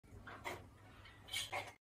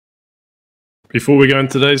Before we go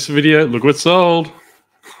into today's video, look what's sold.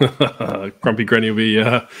 Grumpy Granny will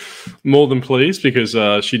be more than pleased because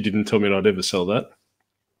she didn't tell me I'd ever sell that.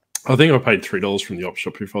 I think I paid $3 from the op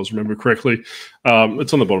shop if I remember correctly.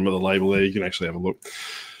 It's on the bottom of the label there. You can actually have a look.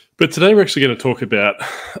 But today we're actually going to talk about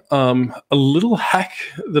a little hack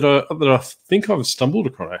that I think I've stumbled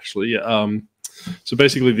upon actually. So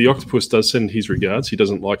basically, the octopus does send his regards. He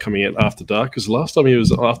doesn't like coming out after dark because last time he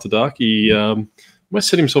was after dark, he might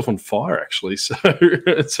set himself on fire actually. So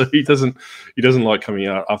he doesn't like coming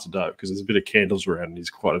out after dark because there's a bit of candles around and he's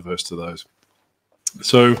quite averse to those.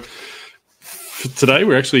 So today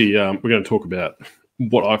we're actually we're going to talk about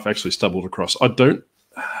what I've actually stumbled across. I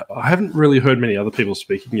haven't really heard many other people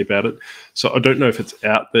speaking about it, so I don't know if it's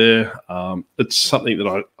out there. It's something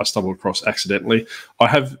that I stumbled across accidentally. I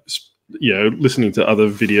have, listening to other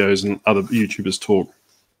videos and other YouTubers talk,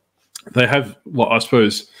 they have, I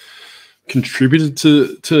suppose, contributed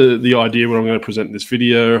to the idea what I'm going to present in this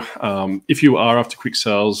video. If you are after quick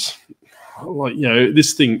sales,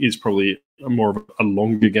 this thing is probably more of a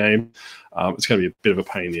longer game. It's going to be a bit of a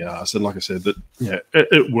pain in the ass, and like I said, that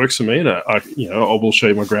it works for me, and I will show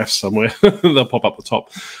you my graphs somewhere. They'll pop up the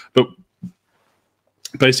top. But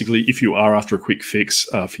basically, if you are after a quick fix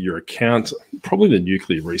for your account, probably the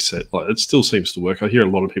nuclear reset. It still seems to work. I hear a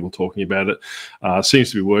lot of people talking about it.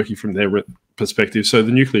 Seems to be working from their perspective. So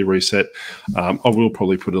the nuclear reset, I will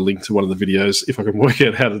probably put a link to one of the videos if I can work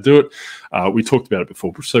out how to do it. We talked about it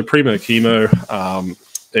before. So primo chemo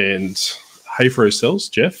and Hayfro cells,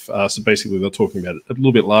 Jeff. So basically, they're talking about it a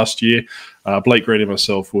little bit last year. Blake Green and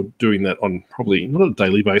myself were doing that on probably not a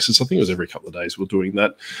daily basis. I think it was every couple of days we're doing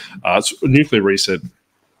that. So a nuclear reset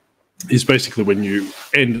is basically when you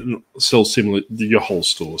end and sell similar your whole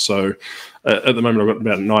store. So at the moment, I've got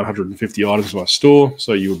about 950 items in my store.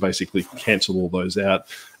 So you would basically cancel all those out,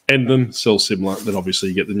 end them, sell similar. Then obviously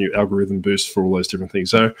you get the new algorithm boost for all those different things.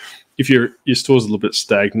 So if your store's a little bit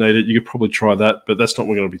stagnated, you could probably try that, but that's not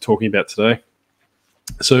what we're going to be talking about today.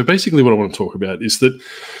 So basically what I want to talk about is that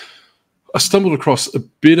I stumbled across a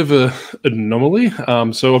bit of an anomaly.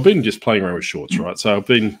 So I've been just playing around with shorts, right? So I've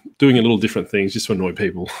been doing a little different things just to annoy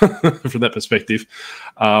people from that perspective.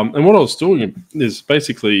 And what I was doing is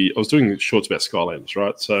basically I was doing shorts about Skylanders,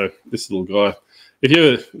 right? So this little guy,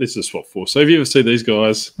 this is a swap force. So if you ever see these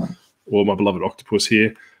guys or my beloved octopus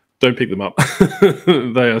here, don't pick them up.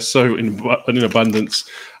 They are so in abundance,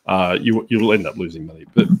 you will end up losing money.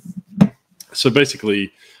 But so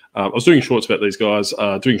basically, I was doing shorts about these guys,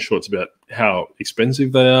 doing shorts about how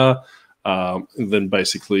expensive they are, and then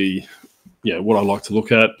basically, what I like to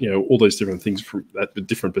look at, all those different things from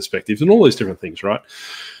different perspectives and all these different things, right?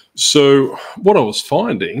 So what I was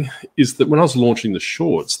finding is that when I was launching the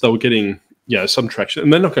shorts, they were getting some traction,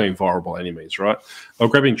 and they're not going viral by any means, right? They're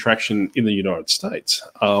grabbing traction in the United States.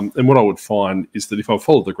 And what I would find is that if I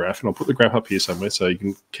follow the graph, and I'll put the graph up here somewhere so you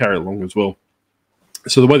can carry along as well.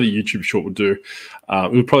 So the way the YouTube short would do,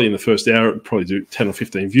 it would probably in the first hour, it would probably do 10 or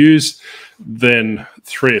 15 views. Then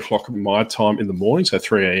 3 o'clock my time in the morning, so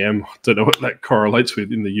 3 a.m. I don't know what that correlates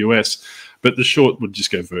with in the US, but the short would just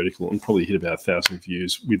go vertical and probably hit about 1,000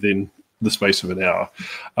 views within the space of an hour.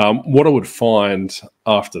 What I would find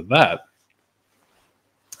after that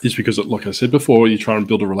is because, like I said before, you try and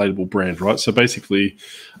build a relatable brand, right? So basically,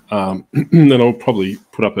 then I'll probably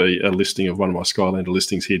put up a listing of one of my Skylander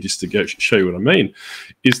listings here just to show you what I mean,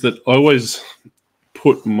 is that I always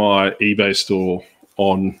put my eBay store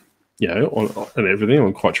on, on everything.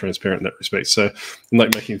 I'm quite transparent in that respect. So I'm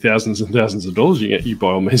like making thousands and thousands of dollars. You by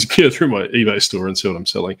all means go through my eBay store and see what I'm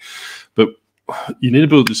selling. But you need to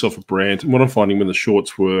build yourself a brand. And what I'm finding when the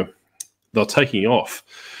shorts they're taking off,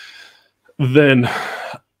 then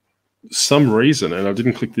some reason, and I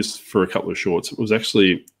didn't click this for a couple of shorts, it was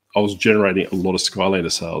actually I was generating a lot of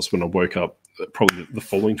Skylander sales when I woke up probably the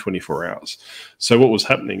following 24 hours. So what was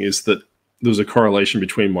happening is that there was a correlation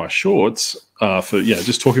between my shorts for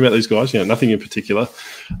just talking about these guys, nothing in particular.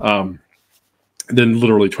 Then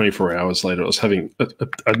literally 24 hours later, I was having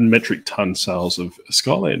a metric ton sales of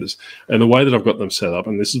Skylanders. And the way that I've got them set up,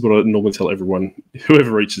 and this is what I normally tell everyone,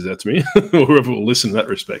 whoever reaches out to me, or whoever will listen in that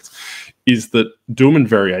respect, is that do them in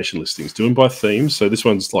variation listings, do them by themes. So this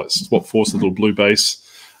one's like Swap Force, a little blue base.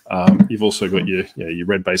 You've also got your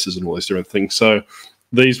red bases and all these different things. So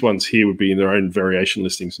these ones here would be in their own variation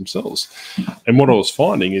listings themselves. And what I was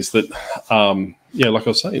finding is that, like I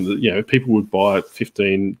was saying, that, people would buy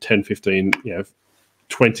 10, 15,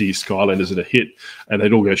 20 Skylanders at a hit, and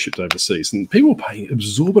they'd all go shipped overseas. And people were paying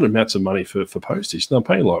exorbitant amounts of money for postage. They're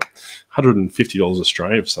paying like $150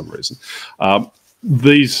 Australian for some reason.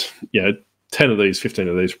 These, 10 of these, 15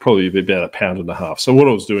 of these, probably be about £1.50. So what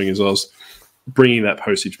I was doing is I was bringing that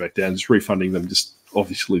postage back down, just refunding them, just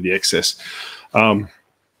obviously the excess.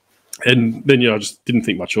 And then, I just didn't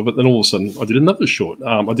think much of it. Then all of a sudden, I did another short.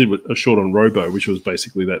 I did a short on Robo, which was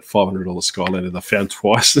basically that $500 Skylander that I found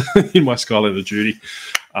twice in my Skylander duty.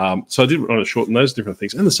 So I did on a short on those different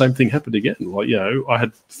things. And the same thing happened again. Like, I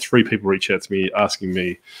had 3 people reach out to me asking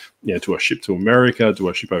me, do I ship to America? Do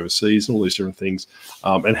I ship overseas? And all these different things,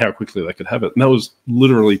 and how quickly they could have it. And that was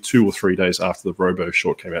literally 2 or 3 days after the Robo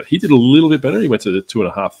short came out. He did a little bit better. He went to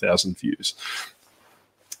 2,500 views.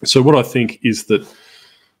 So what I think is that,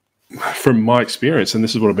 from my experience, and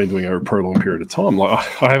this is what I've been doing over a prolonged period of time, like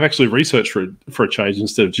I have actually researched for a change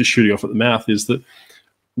instead of just shooting off at the mouth, is that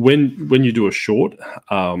when you do a short,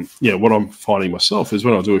 what I'm finding myself is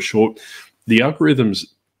when I do a short, the algorithms,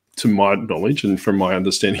 to my knowledge and from my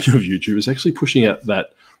understanding of YouTube, is actually pushing out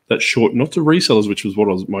that short, not to resellers, which was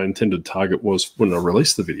what my intended target was when I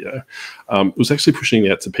released the video. It was actually pushing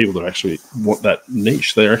it out to people that actually want that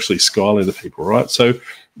niche. They're actually Skylander people, right? So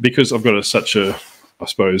because I've got such a, I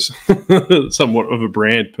suppose, somewhat of a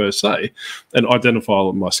brand per se, and identify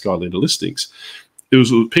my Skylander listings, it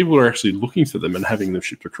was people are actually looking for them and having them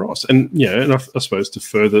shipped across. And and I suppose to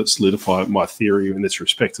further solidify my theory in this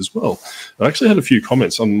respect as well, I actually had a few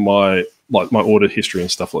comments on my order history and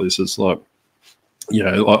stuff like this. It's like,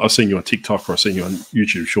 I've seen you on TikTok or I've seen you on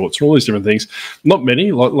YouTube Shorts or all these different things. Not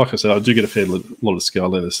many, like I said, I do get a fair lot of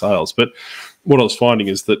Skylander sales, but what I was finding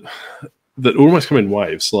is that almost come in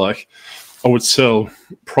waves. Like, I would sell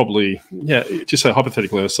probably, just say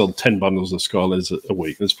hypothetically, I sell 10 bundles of Skylanders a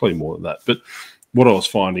week. There's probably more than that. But what I was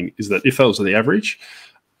finding is that if that was the average,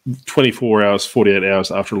 24 hours, 48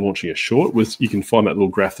 hours after launching a short, you can find that little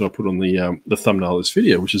graph that I put on the thumbnail of this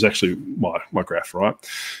video, which is actually my graph, right?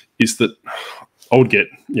 Is that I would get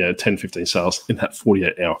 10, 15 sales in that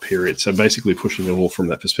 48-hour period. So basically pushing it all from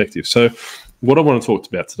that perspective. So what I want to talk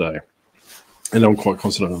about today, and I'm quite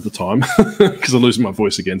confident of the time because I'm losing my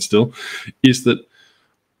voice again still, is that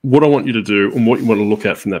what I want you to do and what you want to look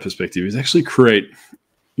at from that perspective is actually create,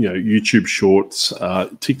 YouTube Shorts,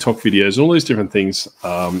 TikTok videos, all these different things,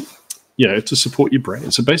 to support your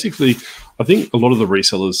brand. So basically, I think a lot of the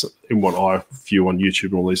resellers, in what I view on YouTube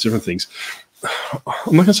and all these different things,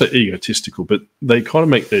 I'm not going to say egotistical, but they kind of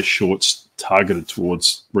make their shorts targeted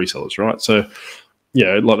towards resellers, right? So,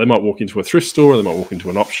 like they might walk into a thrift store, or they might walk into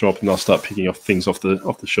an op shop, and they'll start picking off things off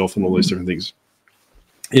the shelf and all these different things,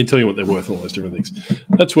 and tell you what they're worth and all those different things.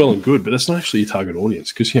 That's well and good, but that's not actually your target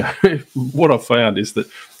audience, because what I've found is that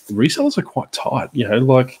resellers are quite tight.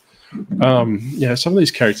 Some of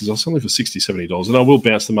these characters I'll sell them for $60, $70, and I will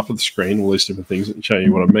bounce them up at the screen, all these different things, and show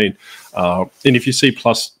you what I mean. And if you see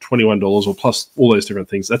plus $21 or plus all those different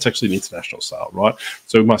things, that's actually an international sale, right?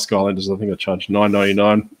 So with my Skylanders, I think I charge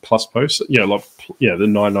 $9.99 plus post. The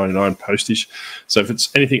 $9.99 postage. So if it's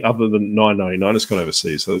anything other than $9.99, it's gone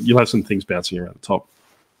overseas. So you'll have some things bouncing around the top.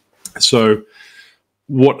 So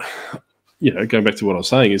going back to what I was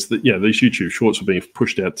saying is that, these YouTube Shorts are being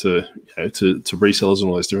pushed out to resellers and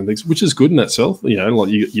all those different things, which is good in itself, like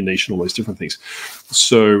you get your niche and all those different things.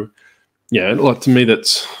 So, to me,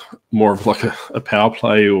 that's more of like a power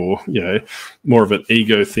play, or, more of an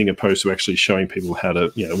ego thing, opposed to actually showing people how to,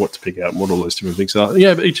 what to pick out and what all those different things are.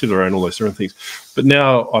 But each of their own, all those different things. But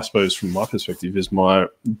now, I suppose, from my perspective, is my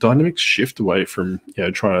dynamics shift away from,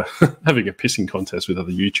 trying to having a pissing contest with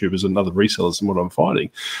other YouTubers and other resellers. And what I'm finding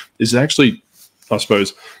is actually, I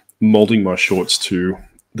suppose, molding my shorts to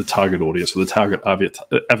the target audience, or the target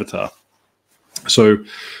avatar. So,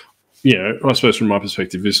 I suppose from my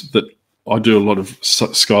perspective is that I do a lot of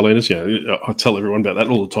Skylanders. I tell everyone about that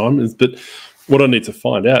all the time. But what I need to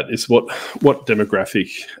find out is what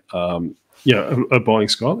demographic, are buying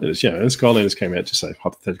Skylanders. And Skylanders came out, just say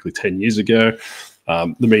hypothetically 10 years ago.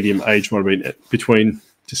 The median age might have been between,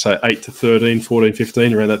 just say 8 to 13, 14,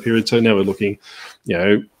 15, around that period. So now we're looking,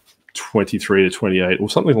 23 to 28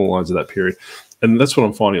 or something along the lines of that period. And that's what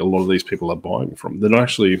I'm finding a lot of these people are buying from. They're not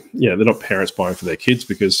actually, they're not parents buying for their kids,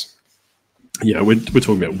 because we're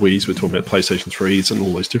talking about Wii's, we're talking about PlayStation 3s and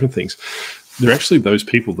all those different things. They're actually those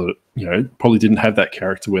people that, probably didn't have that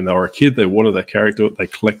character when they were a kid. They wanted that character. They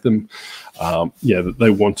collect them. They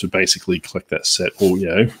want to basically collect that set, or,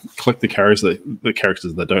 collect the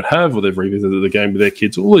characters they don't have, or they've revisited the game with their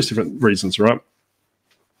kids, all these different reasons, right?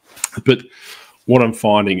 But what I'm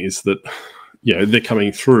finding is that, they're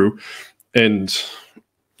coming through, and,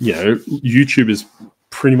 YouTube is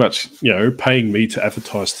pretty much, paying me to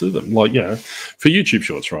advertise to them, like, for YouTube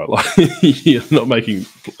Shorts, right? Like, you're not making,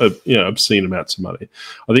 obscene amounts of money.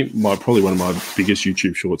 I think probably one of my biggest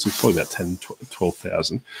YouTube Shorts is probably about 10,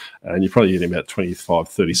 12,000, and you're probably getting about 25,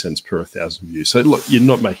 30 cents per 1,000 views. So look, you're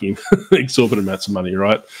not making exorbitant amounts of money,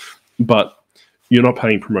 right? But you're not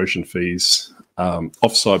paying promotion fees,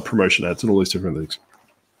 offsite promotion ads, and all these different things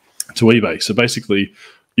to eBay. So basically,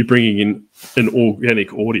 you're bringing in an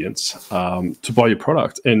organic audience to buy your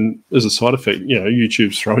product, and as a side effect,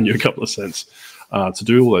 YouTube's throwing you a couple of cents to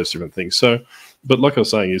do all those different things. So, but like I was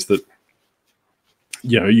saying, is that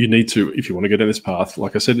you need to, if you want to go down this path,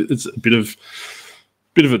 like I said, it's a bit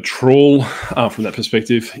of a trawl from that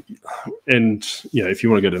perspective, and if you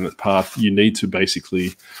want to go down that path, you need to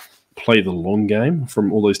basically play the long game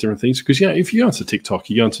from all these different things. Because if you go onto TikTok,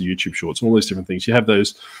 you go onto YouTube Shorts, and all these different things, you have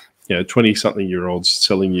those 20-something-year-olds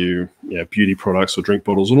selling you beauty products or drink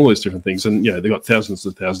bottles and all these different things, and they've got thousands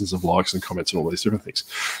and thousands of likes and comments and all these different things.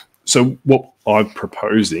 So what I'm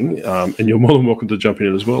proposing, and you're more than welcome to jump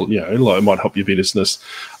in as well, it might help your business,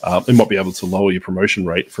 it might be able to lower your promotion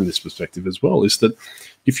rate from this perspective as well, is that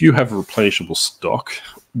if you have a replenishable stock,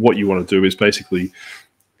 what you want to do is basically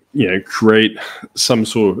create some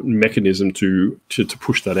sort of mechanism to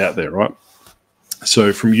push that out there, right?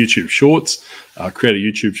 So from YouTube Shorts, create a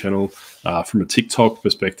YouTube channel. From a TikTok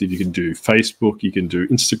perspective, you can do Facebook, you can do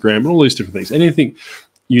Instagram, and all these different things. Anything,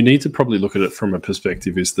 you need to probably look at it from a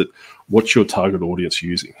perspective is that what's your target audience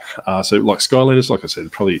using? So like Skylanders, like I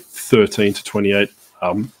said, probably 13 to 28,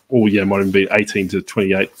 or might even be 18 to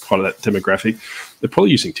 28, kind of that demographic. They're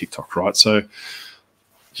probably using TikTok, right? So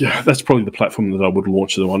that's probably the platform that I would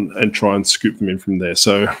launch them on and try and scoop them in from there.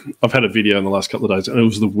 So I've had a video in the last couple of days, and it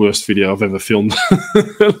was the worst video I've ever filmed.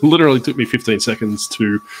 It literally took me 15 seconds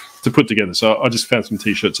to put together. So I just found some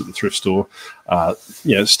T-shirts at the thrift store,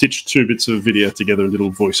 stitched 2 bits of video together, a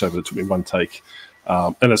little voiceover that took me 1 take.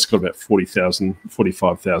 And it's got about 40,000,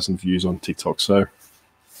 45,000 views on TikTok. So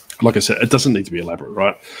like I said, it doesn't need to be elaborate,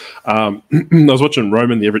 right? I was watching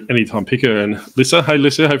Roman, the Anytime Picker, and Lissa. Hey,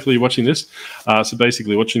 Lissa, hopefully you're watching this. So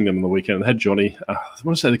basically watching them on the weekend. They had Johnny. I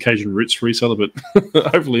want to say the Cajun Roots reseller,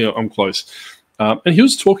 but hopefully I'm close. And he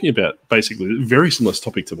was talking about basically a very similar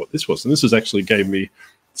topic to what this was. And this has actually gave me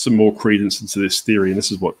some more credence into this theory, and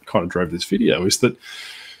this is what kind of drove this video, is that,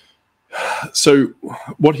 so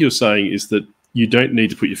what he was saying is that you don't need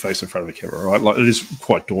to put your face in front of a camera, right? Like, it is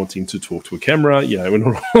quite daunting to talk to a camera. We're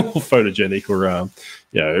not all photogenic or,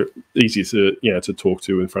 easy to talk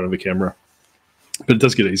to in front of a camera. But it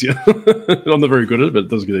does get easier. I'm not very good at it, but it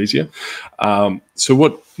does get easier. So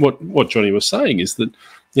what Johnny was saying is that,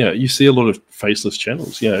 you see a lot of faceless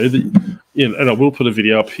channels. And I will put a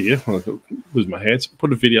video up here. I'll lose my hands.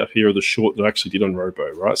 Put a video up here of the short that I actually did on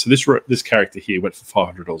Robo, right? So this character here went for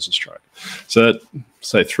 $500 Australian. So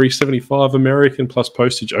say $375 American plus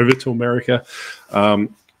postage over to America.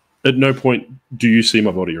 At no point do you see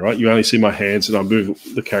my body, right? You only see my hands, and I move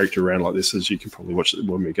the character around like this, as you can probably watch it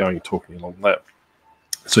when we're talking along that.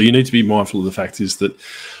 So you need to be mindful of the fact is that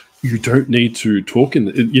you don't need to talk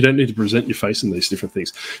you don't need to present your face in these different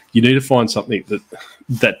things. You need to find something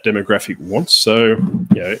that demographic wants. So,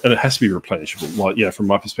 and it has to be replenishable. Like, from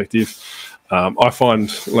my perspective, I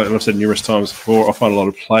find, like I've said numerous times before, I find a lot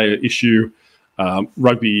of player issue,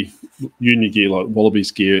 rugby union gear, like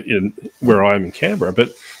Wallabies gear in where I am in Canberra.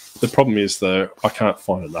 But the problem is, though, I can't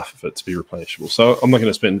find enough of it to be replenishable. So I'm not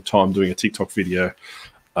going to spend time doing a TikTok video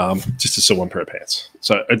just to sell 1 pair of pants.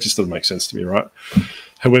 So it just doesn't make sense to me, right?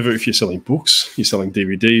 However, if you're selling books, you're selling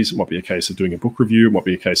DVDs, it might be a case of doing a book review, it might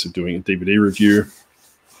be a case of doing a DVD review,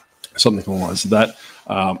 something along the lines of that.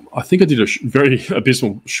 I think I did a very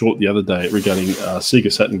abysmal short the other day regarding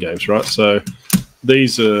Sega Saturn games, right? So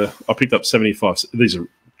these I picked up 75, these are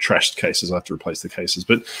trashed cases, I have to replace the cases,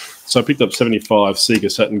 but so I picked up 75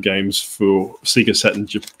 Sega Saturn games for Sega Saturn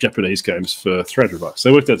Japanese games for $300.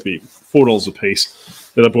 They worked out to be $4 a piece.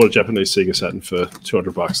 Then I bought a Japanese Sega Saturn for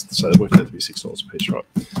 $200, so it worked out to be $6 a piece, right?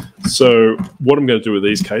 So what I'm going to do with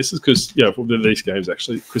these cases, because these games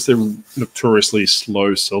actually, because they're notoriously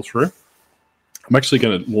slow sell-through, I'm actually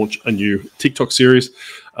going to launch a new TikTok series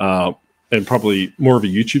and probably more of a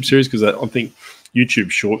YouTube series, because I think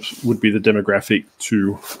YouTube Shorts would be the demographic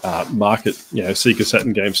to market, Sega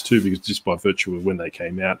Saturn games too, because just by virtue of when they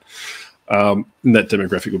came out. And that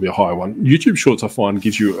demographic will be a higher one. YouTube Shorts, I find,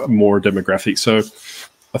 gives you a more demographic. So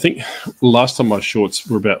I think last time my shorts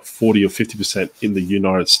were about 40 or 50% in the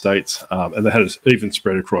United States, and they had it even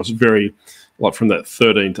spread across very, like from that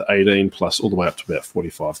 13 to 18 plus all the way up to about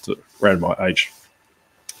 45 to around my age.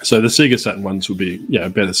 So the Sega Saturn ones will be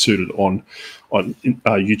better suited on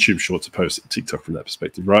YouTube Shorts opposed to TikTok from that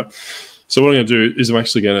perspective, right? So what I'm going to do is I'm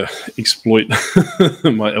actually going to exploit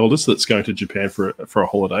my eldest that's going to Japan for a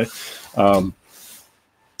holiday.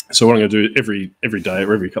 So what I'm going to do every day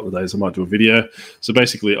or every couple of days, I might do a video. So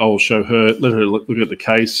basically, I'll show her, let her look at the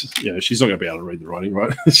case. She's not going to be able to read the writing,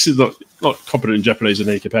 right? She's not competent in Japanese in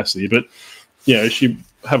any capacity, but she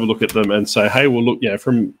have a look at them and say, hey, well, look,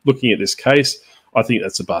 from looking at this case, I think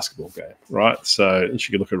that's a basketball game, right? So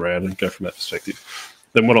she can look around and go from that perspective.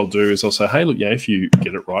 Then what I'll do is I'll say, hey, look, if you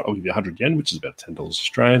get it right, I'll give you 100 yen, which is about $10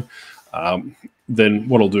 Australian. Then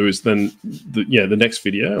what I'll do is then, the next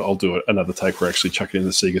video, I'll do another take where I actually chuck it in the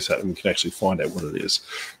Sega set and we can actually find out what it is.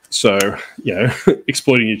 So,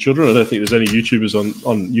 exploiting your children. I don't think there's any YouTubers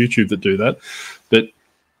on YouTube that do that. But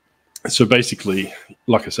so basically,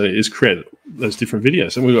 like I say, is create those different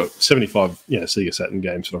videos. And we've got 75 Sega Saturn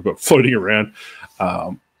games that I've got floating around.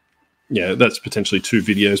 That's potentially 2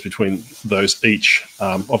 videos between those each.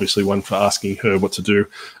 Obviously, one for asking her what to do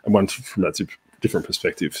and one from that different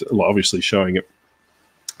perspective, obviously showing it.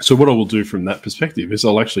 So what I will do from that perspective is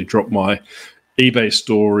I'll actually drop my eBay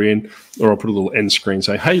store in, or I'll put a little end screen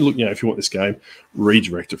saying, hey, look, if you want this game,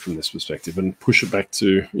 redirect it from this perspective and push it back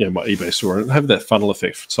to my eBay store and have that funnel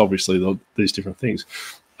effect. So obviously these different things.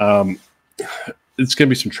 It's going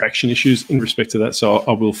to be some traction issues in respect to that. So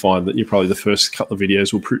I will find that probably the first couple of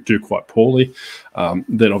videos will do quite poorly.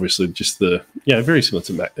 Then obviously just very similar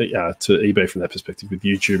to eBay from that perspective with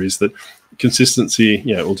YouTube is that consistency,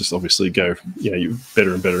 will just obviously go,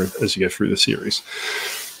 better and better as you go through the series.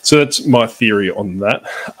 So that's my theory on that.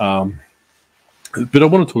 But I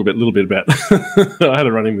want to talk a little bit about, I had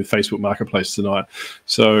a run-in with Facebook Marketplace tonight.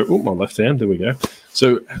 So, my left hand, there we go.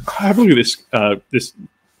 So have a look at this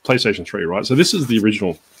PlayStation 3, right? So this is the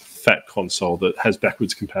original fat console that has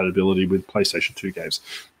backwards compatibility with PlayStation 2 games.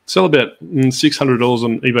 Sell about $600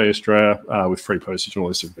 on eBay Australia with free postage and all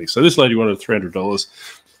this sort of thing. So this lady wanted $300.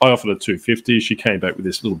 I offered her $250. She came back with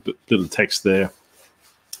this little text there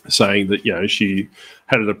saying that she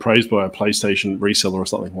had it appraised by a PlayStation reseller or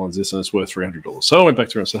something like this, and it's worth $300. So I went back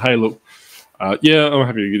to her and said, "Hey, look, I'm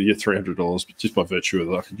happy to give you $300, but just by virtue of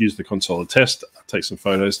that, I could use the console to test, take some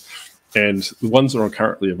photos, and the ones that are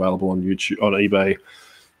currently available on YouTube, on eBay,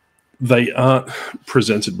 they aren't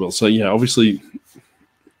presented well. So obviously."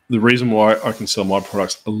 The reason why I can sell my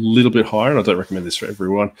products a little bit higher, and I don't recommend this for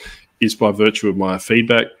everyone, is by virtue of my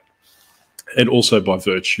feedback and also by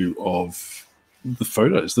virtue of the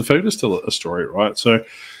photos. The photos tell a story, right? So,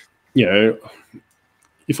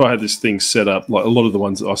 if I had this thing set up, like a lot of the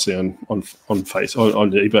ones that I see on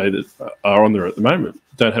eBay that are on there at the moment,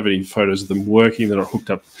 don't have any photos of them working. They're not hooked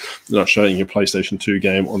up. They're not showing you a PlayStation 2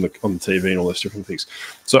 game on the TV and all those different things.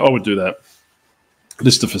 So I would do that.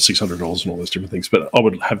 Listed for $600 and all those different things, but I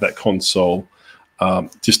would have that console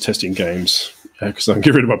just testing games because I can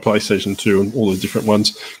get rid of my PlayStation 2 and all the different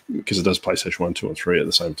ones because it does PlayStation 1, 2, and 3 at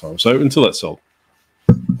the same time. So until that's sold.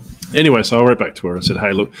 Anyway, so I wrote back to her and said,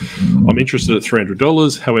 hey, look, I'm interested at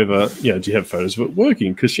 $300. However, do you have photos of it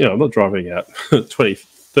working? Because, I'm not driving out 20,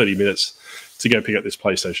 30 minutes to go pick up this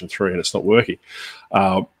PlayStation 3 and it's not working.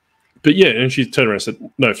 But and she turned around and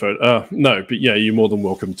said, no photo, no, but you're more than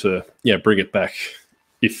welcome to, bring it back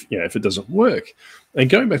if it doesn't work. And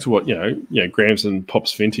going back to what, Grams and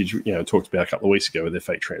Pop's Vintage, talked about a couple of weeks ago with their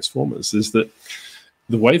fake transformers, is that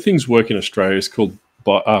the way things work in Australia is called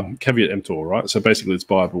caveat emptor, right? So basically it's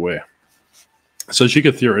buyer beware. So she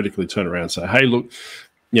could theoretically turn around and say, hey, look,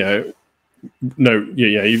 you've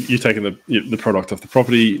taken the product off the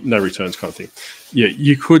property, no returns kind of thing.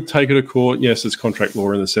 You could take it to court. Yes, it's contract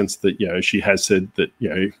law in the sense that, she has said that,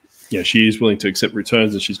 she is willing to accept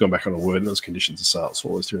returns and she's gone back on her word and those conditions of sales,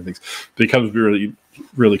 all those different things. But it becomes really,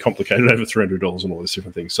 really complicated over $300 and all those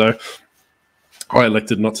different things. So I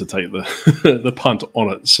elected not to take the the punt on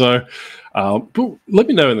it. So but let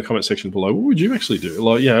me know in the comment section below, what would you actually do?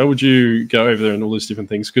 Like, would you go over there and all these different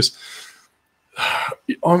things? Because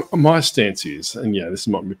my stance is, and this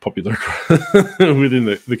might be popular within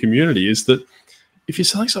the community, is that if you're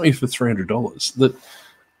selling something for $300, that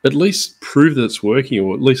at least prove that it's working,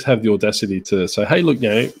 or at least have the audacity to say, hey, look,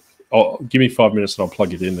 give me 5 minutes and I'll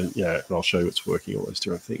plug it in and I'll show you it's working, all those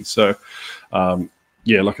different things. So,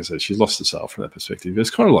 like I said, she's lost the sale from that perspective. It's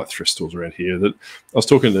kind of like thrift stores around here. That I was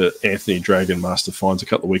talking to Anthony Dragon Master Finds a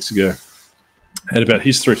couple of weeks ago, and about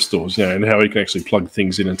his thrift stores, and how he can actually plug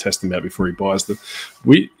things in and test them out before he buys them.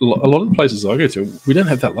 A lot of the places I go to, we don't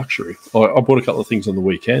have that luxury. I bought a couple of things on the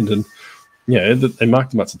weekend, and they marked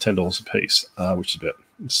them up to $10 a piece, which is about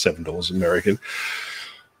 $7 American.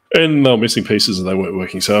 And they were missing pieces and they weren't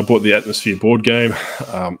working. So I bought the Atmosphere board game.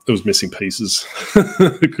 It was missing pieces.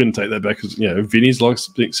 I couldn't take that back because, Vinny's likes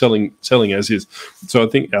selling as is. So I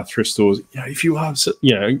think our thrift stores, if you are,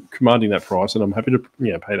 commanding that price, and I'm happy to,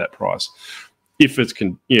 pay that price, if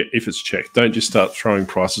it's checked. Don't just start throwing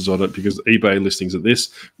prices on it because eBay listings at this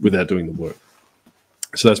without doing the work.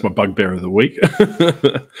 So that's my bugbear of the week.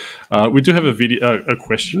 We do have a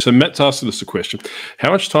question. So Matt's asking us a question.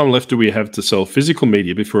 How much time left do we have to sell physical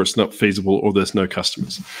media before it's not feasible or there's no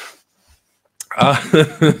customers?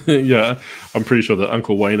 Yeah, I'm pretty sure that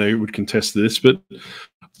Uncle Wayne would contest to this, but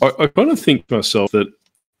I kind of think to myself that,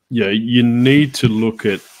 yeah, you need to look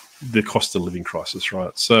at the cost of living crisis,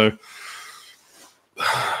 right? So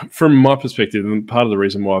from my perspective, and part of the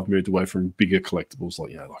reason why I've moved away from bigger collectibles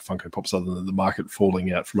like Funko Pops, other than the market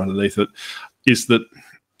falling out from underneath it, is that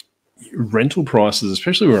rental prices,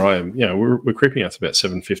 especially where I am, we're creeping out to about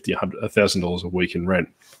 $750, $1,000 a week in rent,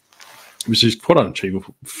 which is quite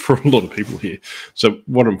unachievable for a lot of people here. So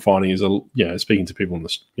what I'm finding is, speaking to people in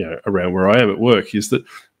this, around where I am at work, is that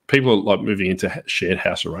people are like moving into shared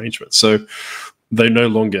house arrangements. So they no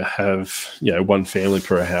longer have, one family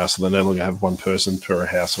per house, or they no longer have one person per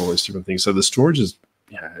house, and all these different things. So the storage is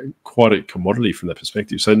quite a commodity from that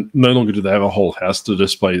perspective. So no longer do they have a whole house to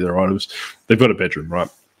display their items. They've got a bedroom, right?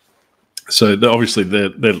 So obviously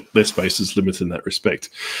their space is limited in that respect.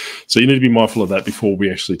 So you need to be mindful of that before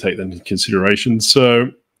we actually take that into consideration.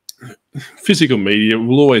 So physical media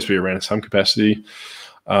will always be around some capacity.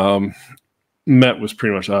 Matt was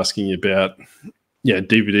pretty much asking about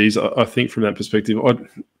DVDs. I think from that perspective,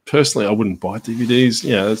 personally, I wouldn't buy DVDs.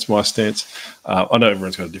 That's my stance. I know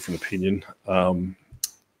everyone's got a different opinion. I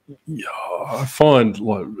find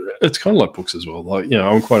like it's kind of like books as well. Like,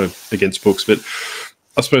 I'm quite against books, but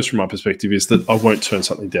I suppose from my perspective is that I won't turn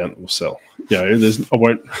something down that will sell. I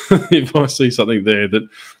won't if I see something there that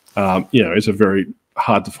it's a very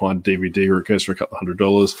hard to find DVD, or it goes for a couple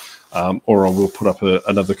 $100, or I will put up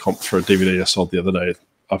another comp for a DVD I sold the other day.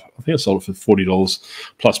 I think I sold it for $40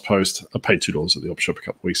 plus post. I paid $2 at the op shop a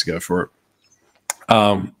couple of weeks ago for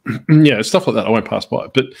it. Stuff like that I won't pass by.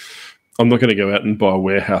 But I'm not going to go out and buy a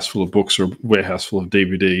warehouse full of books or a warehouse full of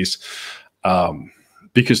DVDs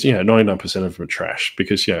because 99% of them are trash.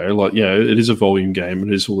 Because it is a volume game and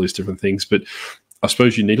it is all these different things. But I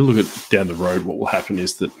suppose you need to look at down the road. What will happen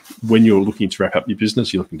is that when you're looking to wrap up your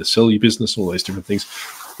business, you're looking to sell your business, all these different things.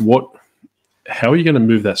 How are you going to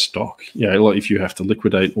move that stock? Like if you have to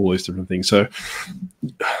liquidate all these different things. So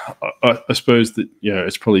I suppose that,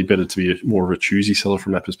 it's probably better to be more of a choosy seller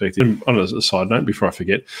from that perspective. And on a side note, before I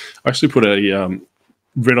forget, I actually put a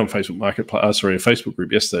read on Facebook Marketplace, a Facebook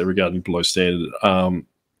group yesterday regarding below standard. And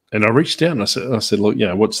I reached out and I said, look,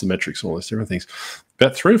 what's the metrics and all these different things.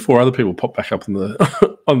 About 3 or 4 other people popped back up on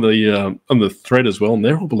the on the thread as well, and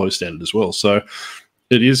they're all below standard as well. So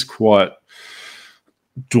it is quite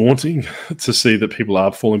daunting to see that people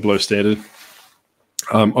are falling below standard.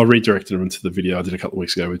 I redirected them into the video I did a couple of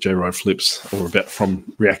weeks ago with J Ride Flips, or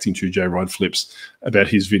from reacting to J Ride Flips about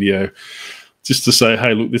his video, just to say,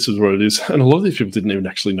 hey, look, this is what it is. And a lot of these people didn't even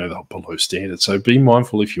actually know they're below standard. So be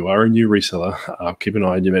mindful if you are a new reseller. Keep an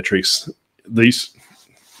eye on your metrics. These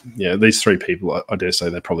 3 people, I dare say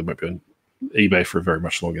they probably won't be on eBay for very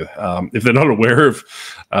much longer. If they're not aware of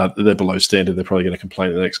that they're below standard, they're probably going to complain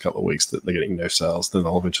in the next couple of weeks that they're getting no sales. Then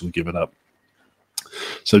they'll eventually give it up.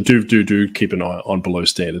 So do keep an eye on below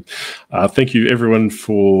standard. Thank you everyone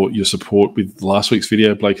for your support with last week's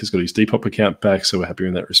video. Blake has got his Depop account back, so we're happy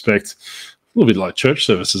in that respect. A little bit like church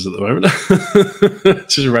services at the moment,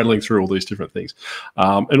 just rattling through all these different things.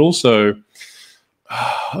 And also,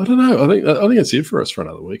 I don't know. I think that's it for us for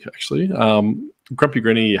another week, actually. Grumpy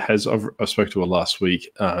Granny I spoke to her last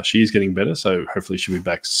week. She is getting better, so hopefully she'll be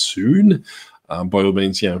back soon. By all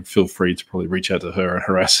means, feel free to probably reach out to her and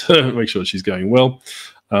harass her, make sure she's going well.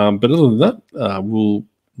 But other than that, we'll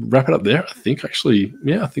wrap it up there. I think actually,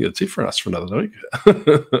 I think that's it for us for another week.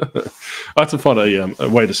 I have to find a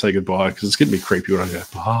way to say goodbye because it's getting me creepy when I go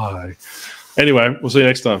bye. Anyway, we'll see you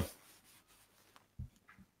next time.